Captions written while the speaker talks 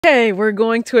Okay, we're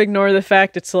going to ignore the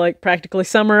fact it's like practically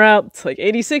summer out. It's like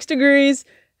 86 degrees,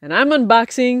 and I'm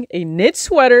unboxing a knit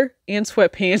sweater and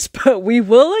sweatpants, but we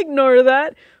will ignore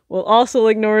that. We'll also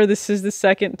ignore this is the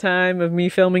second time of me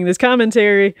filming this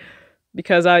commentary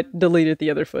because I deleted the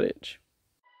other footage.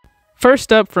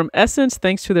 First up from Essence,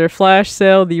 thanks to their flash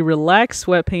sale, the Relax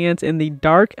sweatpants in the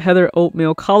dark Heather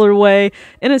Oatmeal colorway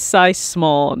in a size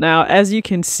small. Now, as you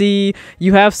can see,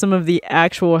 you have some of the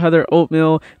actual Heather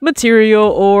Oatmeal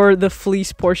material or the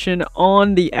fleece portion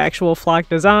on the actual flock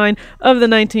design of the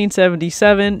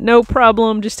 1977. No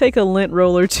problem, just take a lint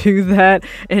roller to that,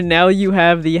 and now you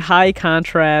have the high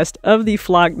contrast of the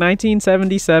flock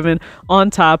 1977 on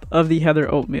top of the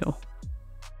Heather Oatmeal.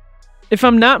 If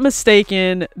I'm not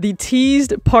mistaken, the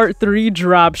Teased Part 3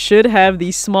 drop should have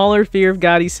the smaller Fear of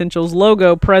God Essentials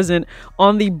logo present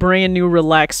on the brand new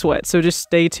Relax sweat, so just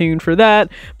stay tuned for that.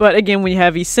 But again, we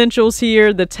have Essentials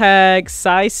here, the tag,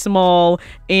 size small,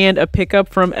 and a pickup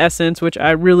from Essence, which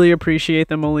I really appreciate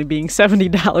them only being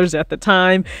 $70 at the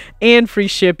time, and free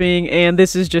shipping. And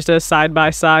this is just a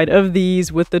side-by-side of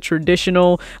these with the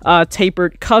traditional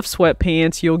tapered cuff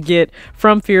sweatpants you'll get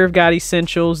from Fear of God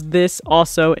Essentials, this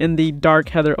also in the dark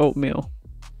Heather Oatmeal.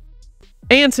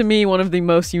 And to me, one of the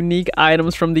most unique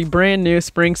items from the brand new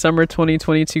spring summer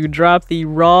 2022 drop, the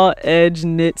raw edge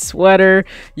knit sweater.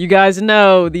 You guys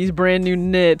know these brand new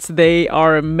knits, they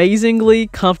are amazingly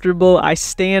comfortable. I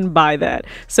stand by that.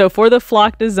 So for the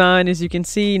flock design, as you can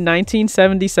see,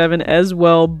 1977 as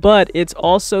well, but it's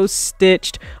also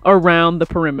stitched around the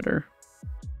perimeter.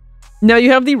 Now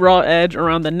you have the raw edge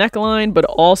around the neckline, but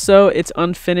also it's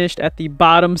unfinished at the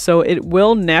bottom, so it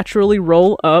will naturally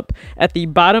roll up at the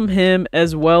bottom hem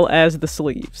as well as the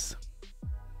sleeves.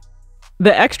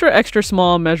 The extra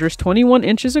small measures 21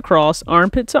 inches across,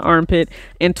 armpit to armpit,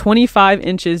 and 25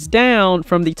 inches down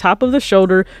from the top of the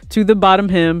shoulder to the bottom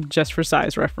hem, just for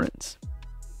size reference.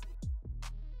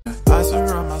 I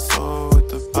surround my soul with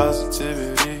the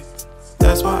positivity.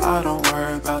 That's why I don't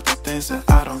worry about the things that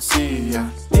I don't see, yeah.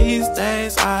 These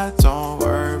days I don't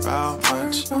worry about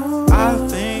much. I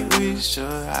think we should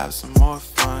have some more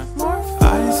fun.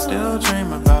 I still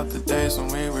dream about the days when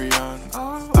we were young.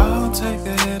 I'll take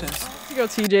a hit and... Here you go,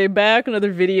 TJ, back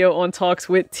another video on Talks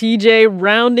with TJ,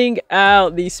 rounding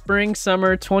out the spring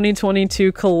summer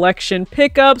 2022 collection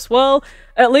pickups. Well,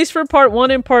 at least for part 1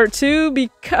 and part 2,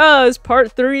 because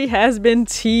part 3 has been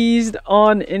teased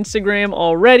on Instagram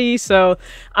already. So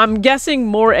I'm guessing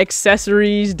more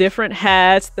accessories, different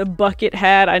hats, the bucket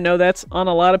hat. I know that's on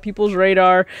a lot of people's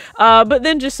radar. But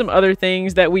then just some other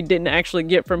things that we didn't actually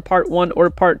get from part 1 or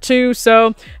part 2.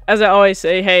 So as I always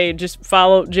say, hey, just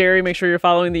follow Jerry. Make sure you're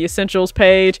following the Essentials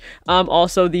page.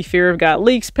 Also the Fear of God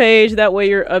Leaks page. That way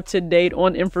you're up to date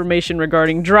on information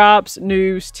regarding drops,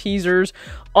 news, teasers,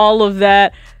 all of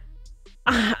that.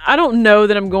 I don't know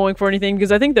that I'm going for anything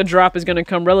because I think the drop is going to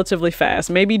come relatively fast.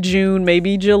 Maybe June,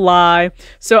 maybe July.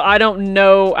 So I don't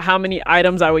know how many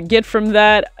items I would get from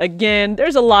that. Again,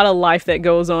 there's a lot of life that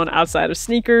goes on outside of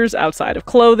sneakers, outside of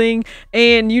clothing,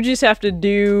 and you just have to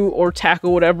do or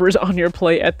tackle whatever is on your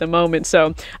plate at the moment.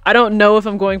 So I don't know if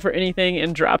I'm going for anything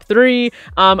in drop 3.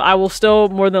 I will still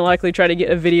more than likely try to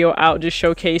get a video out just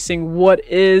showcasing what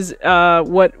is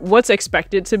what's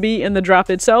expected to be in the drop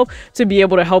itself to be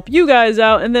able to help you guys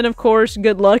out. And then of course,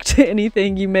 good luck to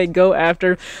anything you may go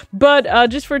after. But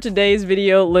just for today's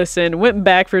video, listen, went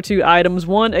back for 2 items.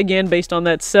 One, again, based on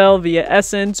that sell via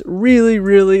Essence,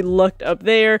 really lucked up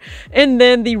there. And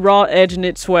then the raw edge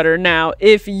knit sweater. Now,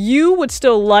 if you would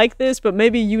still like this, but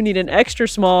maybe you need an extra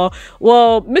small,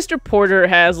 well, Mr. Porter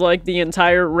has like the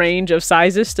entire range of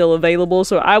sizes still available.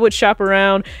 So I would shop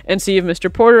around and see if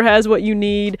Mr. Porter has what you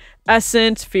need.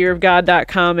 Essence,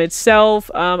 fearofgod.com itself.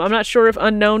 I'm not sure if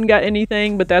Unknown got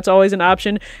anything, but that's always an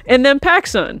option. And then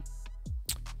PacSun,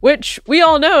 which we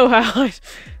all know how I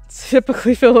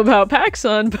typically feel about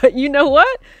PacSun, but you know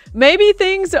what? Maybe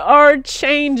things are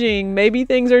changing. Maybe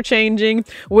things are changing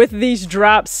with these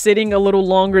drops sitting a little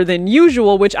longer than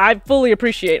usual, which I fully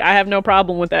appreciate. I have no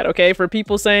problem with that, okay? For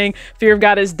people saying Fear of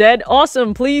God is dead,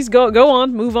 awesome. Please go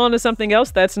on, move on to something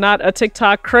else that's not a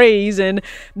TikTok craze, and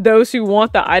those who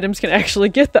want the items can actually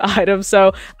get the items.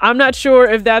 So I'm not sure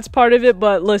if that's part of it,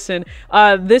 but listen,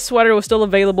 this sweater was still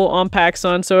available on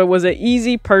PacSun, so it was an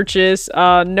easy purchase,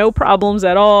 no problems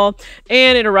at all,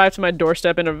 and it arrived to my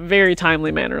doorstep in a very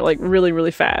timely manner. summer, like really,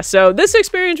 really fast. So this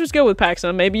experience was good with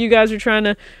PacSun. Maybe you guys are trying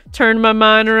to turn my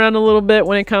mind around a little bit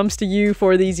when it comes to you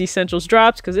for these essentials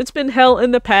drops, because it's been hell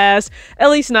in the past, at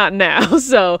least not now.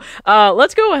 So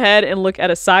let's go ahead and look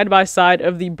at a side-by-side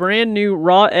of the brand new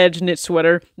raw edge knit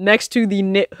sweater next to the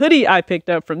knit hoodie I picked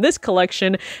up from this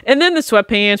collection, and then the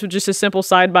sweatpants with just a simple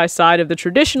side-by-side of the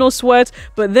traditional sweats,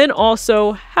 but then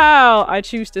also how I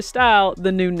choose to style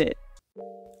the new knit.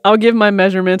 I'll give my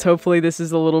measurements. Hopefully this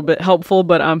is a little bit helpful,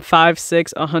 but I'm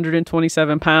 5'6",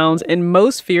 127 pounds. In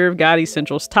most Fear of God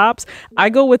Essentials tops, I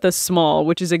go with a small,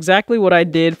 which is exactly what I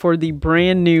did for the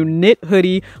brand new knit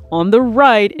hoodie on the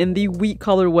right in the wheat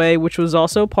colorway, which was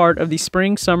also part of the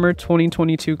Spring Summer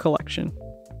 2022 collection.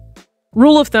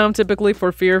 Rule of thumb typically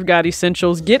for Fear of God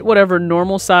Essentials, get whatever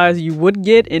normal size you would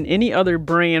get in any other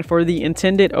brand for the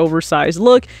intended oversized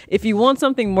look. If you want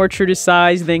something more true to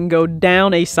size, then go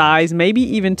down a size, maybe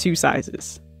even 2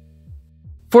 sizes.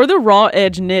 For the raw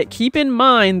edge knit, keep in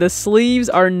mind the sleeves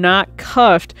are not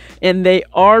cuffed and they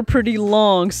are pretty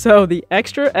long, so the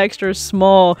extra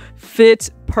small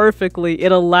fits perfectly.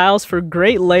 It allows for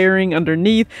great layering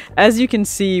underneath, as you can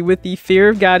see with the Fear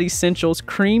of God Essentials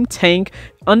cream tank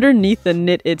underneath the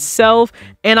knit itself.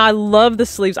 And I love the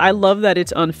sleeves. I love that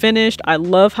it's unfinished. I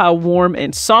love how warm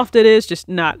and soft it is, just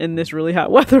not in this really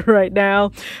hot weather right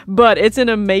now, but it's an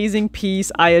amazing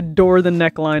piece. I adore the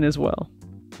neckline as well.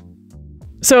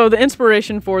 So the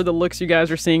inspiration for the looks you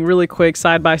guys are seeing really quick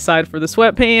side by side for the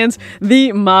sweatpants,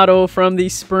 the model from the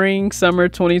Spring Summer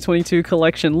 2022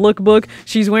 collection lookbook.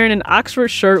 She's wearing an Oxford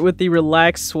shirt with the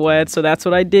relaxed sweat, so that's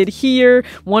what I did here.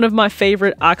 One of my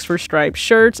favorite Oxford striped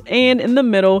shirts, and in the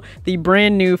middle, the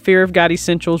brand new Fear of God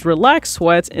Essentials relaxed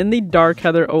sweats in the dark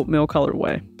Heather Oatmeal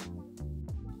colorway.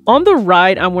 On the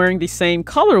right, I'm wearing the same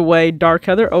colorway, dark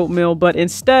Heather Oatmeal, but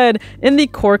instead in the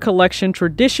core collection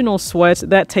traditional sweats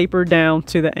that taper down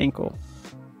to the ankle.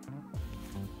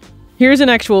 Here's an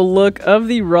actual look of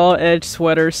the raw edge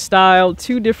sweater styled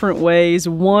 2 different ways,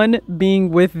 one being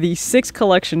with the 6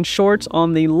 collection shorts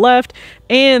on the left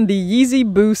and the Yeezy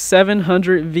Boost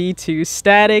 700 V2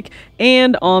 static,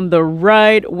 and on the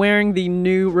right wearing the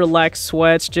new relaxed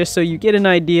sweats, just so you get an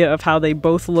idea of how they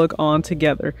both look on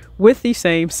together with the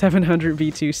same 700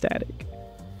 V2 static.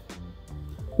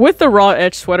 With the raw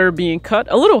edge sweater being cut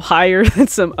a little higher than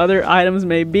some other items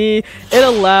may be, it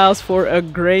allows for a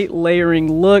great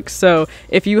layering look. So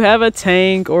if you have a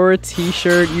tank or a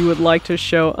t-shirt you would like to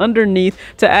show underneath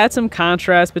to add some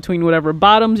contrast between whatever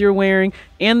bottoms you're wearing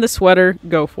and the sweater,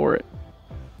 go for it.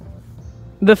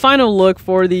 The final look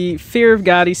for the Fear of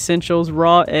God Essentials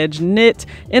raw edge knit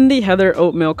in the Heather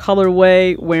Oatmeal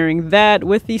colorway, wearing that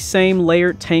with the same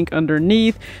layered tank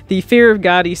underneath, the Fear of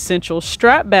God Essentials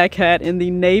strap back hat in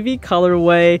the navy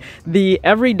colorway, the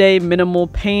everyday minimal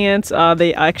pants,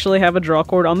 they actually have a draw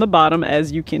cord on the bottom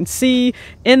as you can see,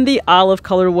 in the olive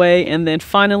colorway, and then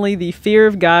finally the Fear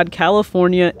of God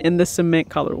California in the cement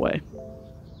colorway.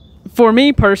 For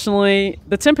me personally,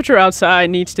 the temperature outside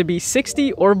needs to be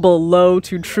 60 or below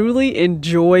to truly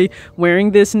enjoy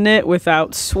wearing this knit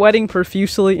without sweating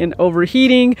profusely and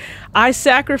overheating. I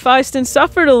sacrificed and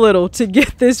suffered a little to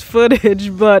get this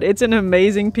footage, but it's an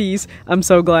amazing piece I'm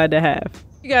so glad to have.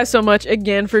 Thank you guys so much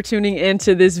again for tuning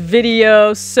into this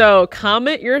video. So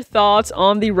comment your thoughts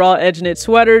on the raw edge knit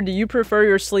sweater. Do you prefer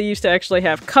your sleeves to actually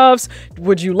have cuffs?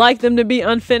 Would you like them to be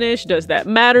unfinished? Does that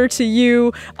matter to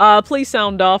you? Please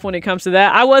sound off when it comes to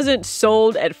that. I wasn't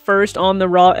sold at first on the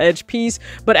raw edge piece,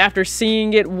 but after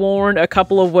seeing it worn a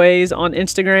couple of ways on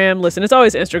Instagram, listen, it's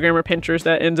always Instagram or Pinterest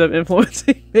that ends up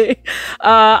influencing me.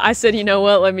 I said, you know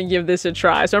what, let me give this a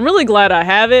try. So I'm really glad I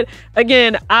have it.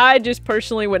 Again, I just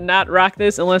personally would not rock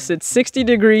this unless it's 60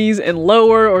 degrees and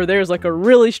lower, or there's like a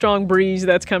really strong breeze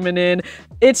that's coming in.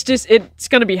 It's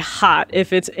gonna be hot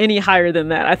if it's any higher than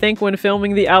that. I think when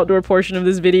filming the outdoor portion of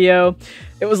this video,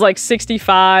 it was like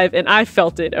 65 and I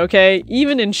felt it, okay?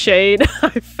 Even in shade,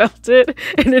 I felt it,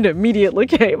 and it immediately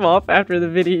came off after the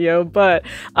video. But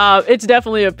it's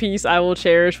definitely a piece I will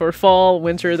cherish for fall,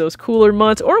 winter, those cooler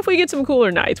months, or if we get some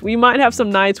cooler nights. We might have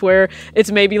some nights where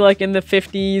it's maybe like in the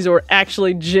 50s or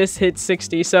actually just hit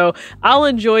 60. So I'll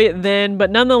enjoy it then,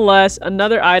 but nonetheless,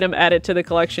 another item added to the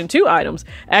collection, 2 items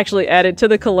actually added to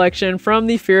the collection from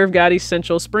the Fear of God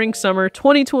Essential Spring Summer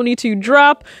 2022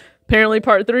 drop. Apparently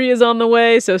part 3 is on the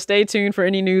way, so stay tuned for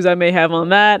any news I may have on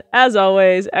that. As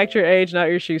always, act your age, not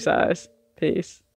your shoe size. Peace.